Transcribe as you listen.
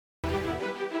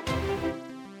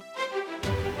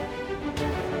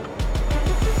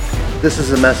This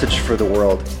is a message for the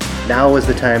world. Now is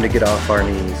the time to get off our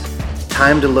knees.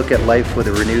 Time to look at life with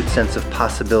a renewed sense of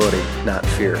possibility, not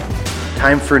fear.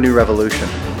 Time for a new revolution,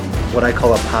 what I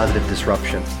call a positive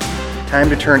disruption.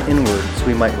 Time to turn inward so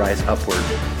we might rise upward.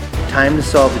 Time to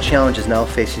solve the challenges now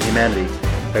facing humanity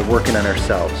by working on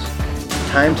ourselves.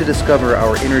 Time to discover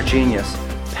our inner genius,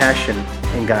 passion,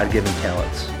 and God-given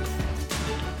talents.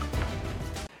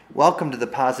 Welcome to the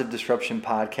Positive Disruption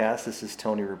Podcast. This is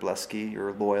Tony Wroblewski,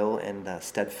 your loyal and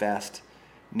steadfast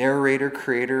narrator,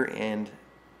 creator, and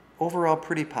overall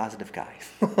pretty positive guy.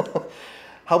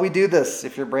 How we do this,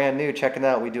 if you're brand new, check it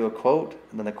out. We do a quote,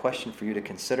 and then a question for you to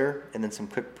consider, and then some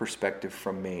quick perspective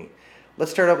from me.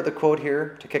 Let's start out with a quote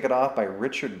here to kick it off by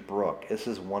Richard Brooke. This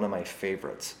is one of my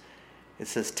favorites. It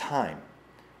says, "Time.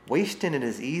 Wasting it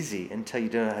is easy until you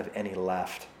don't have any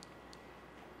left."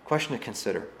 Question to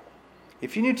consider.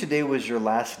 If you knew today was your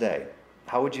last day,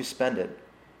 how would you spend it?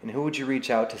 And who would you reach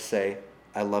out to say,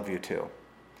 "I love you too"?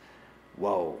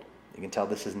 Whoa. You can tell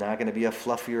this is not going to be a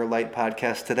fluffy or light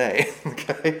podcast today.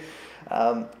 Okay.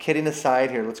 Kidding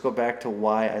aside here, let's go back to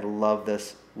why I love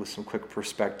this with some quick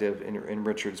perspective in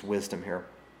Richard's wisdom here.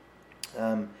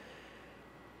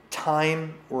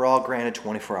 Time, we're all granted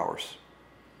 24 hours.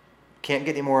 Can't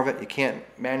get any more of it. You can't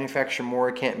manufacture more.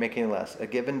 You can't make any less. A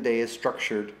given day is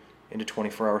structured into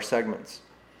 24-hour segments.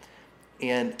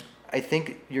 And I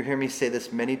think you hear me say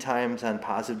this many times on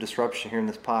Positive Disruption here in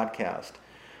this podcast,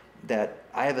 that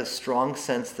I have a strong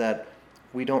sense that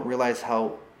we don't realize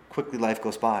how quickly life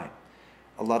goes by.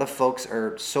 A lot of folks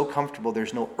are so comfortable,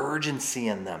 there's no urgency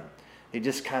in them. They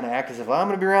just kind of act as if, I'm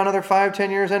going to be around another 5-10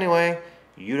 years anyway.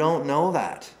 You don't know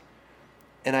that.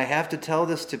 And I have to tell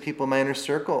this to people in my inner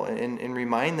circle and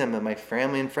remind them of my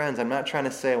family and friends. I'm not trying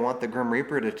to say I want the Grim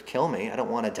Reaper to kill me. I don't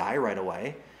want to die right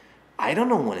away. I don't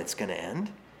know when it's going to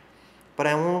end. But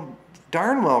I know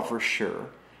darn well for sure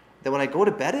that when I go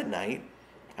to bed at night,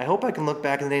 I hope I can look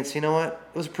back in the day and say, you know what?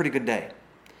 It was a pretty good day.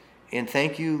 And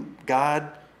thank you, God,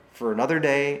 for another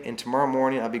day. And tomorrow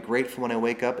morning, I'll be grateful when I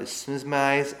wake up. As soon as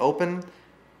my eyes open,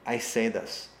 I say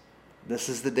this. This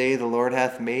is the day the Lord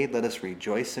hath made. Let us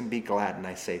rejoice and be glad. And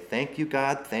I say, thank you,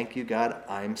 God. Thank you, God.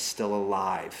 I'm still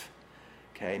alive.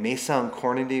 Okay, it may sound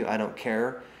corny to you. I don't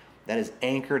care. That is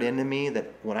anchored into me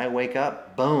that when I wake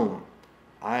up, boom,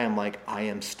 I am like, I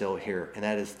am still here. And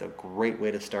that is the great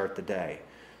way to start the day.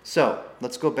 So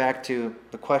let's go back to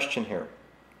the question here.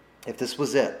 If this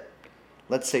was it,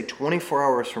 let's say 24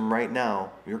 hours from right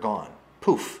now, you're gone.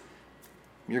 Poof.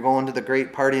 You're going to the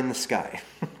great party in the sky.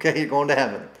 Okay, you're going to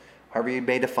heaven. However you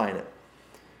may define it.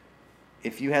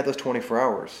 If you had those 24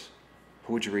 hours,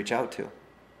 who would you reach out to?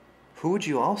 Who would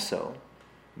you also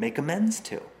make amends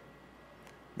to?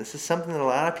 This is something that a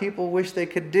lot of people wish they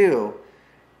could do.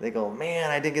 They go,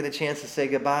 man, I didn't get a chance to say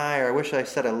goodbye, or I wish I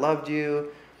said I loved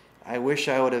you. I wish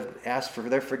I would have asked for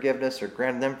their forgiveness or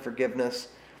granted them forgiveness.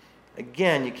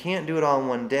 Again, you can't do it all in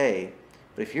one day.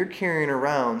 But if you're carrying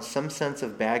around some sense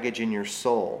of baggage in your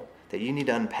soul that you need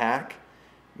to unpack,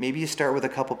 maybe you start with a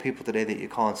couple people today that you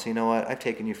call and say, you know what, I've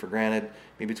taken you for granted.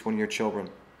 Maybe it's one of your children.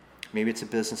 Maybe it's a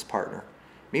business partner.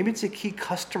 Maybe it's a key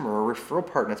customer or referral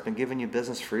partner that's been giving you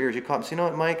business for years. You call them and say, you know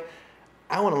what, Mike,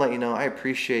 I want to let you know I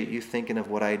appreciate you thinking of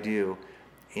what I do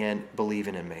and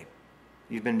believing in me.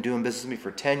 You've been doing business with me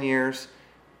for 10 years.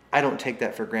 I don't take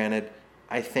that for granted.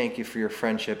 I thank you for your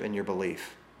friendship and your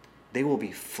belief. They will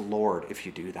be floored if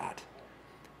you do that.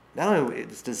 Not only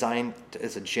is it designed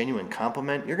as a genuine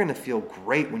compliment, you're going to feel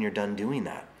great when you're done doing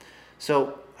that.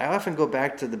 So I often go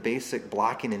back to the basic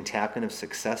blocking and tapping of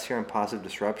success here in Positive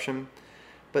Disruption,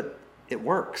 but it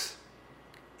works.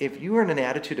 If you are in an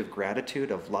attitude of gratitude,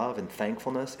 of love and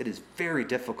thankfulness, it is very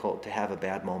difficult to have a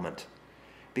bad moment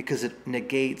because it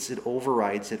negates, it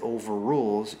overrides, it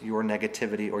overrules your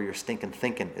negativity or your stinking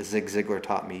thinking, as Zig Ziglar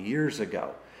taught me years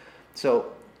ago.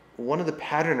 So one of the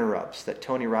pattern interrupts that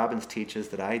Tony Robbins teaches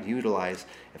that I utilize,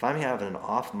 if I'm having an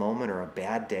off moment or a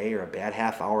bad day or a bad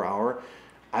half hour,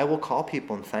 I will call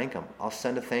people and thank them. I'll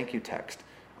send a thank you text.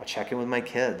 I'll check in with my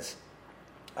kids.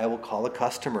 I will call a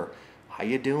customer. How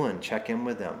you doing? Check in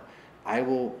with them. I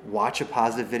will watch a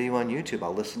positive video on YouTube.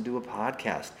 I'll listen to a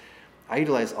podcast. I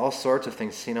utilize all sorts of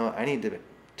things. You know, I need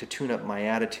to tune up my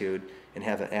attitude and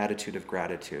have an attitude of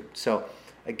gratitude. So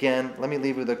again, let me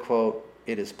leave you with a quote.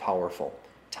 It is powerful.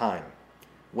 Time.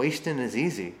 Wasting is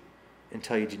easy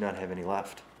until you do not have any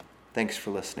left. Thanks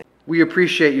for listening. We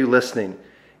appreciate you listening.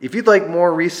 If you'd like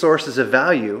more resources of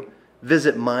value,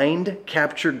 visit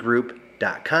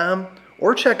mindcapturegroup.com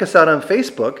or check us out on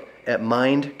Facebook at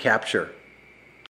Mind Capture.